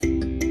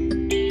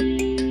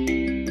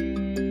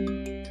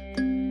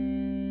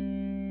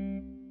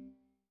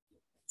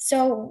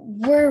So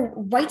where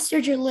white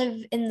sturgeon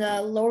live in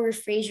the lower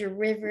Fraser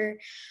River,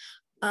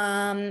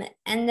 and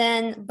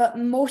then but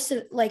most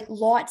of like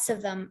lots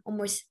of them,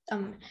 almost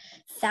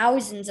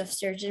thousands of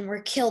sturgeon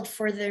were killed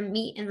for their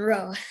meat and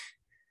roe.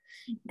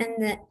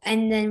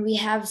 And then we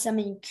have some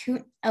in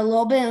a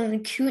little bit on the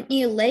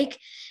Kootenai Lake,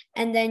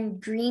 and then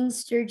green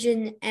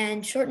sturgeon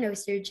and short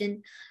nose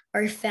sturgeon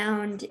are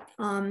found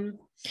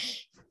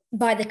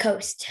by the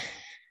coast.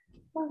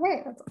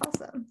 Okay, that's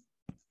awesome.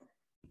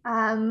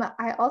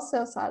 I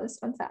also saw this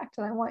fun fact,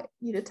 and I want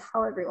you to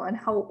tell everyone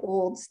how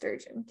old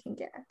sturgeon can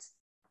get.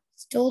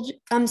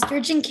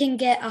 Sturgeon can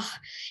get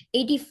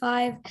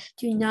 85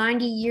 to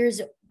 90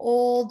 years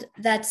old.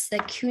 That's the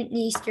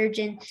Kootenai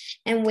sturgeon,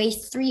 and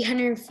weighs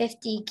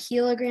 350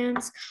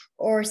 kilograms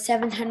or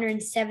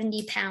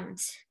 770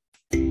 pounds.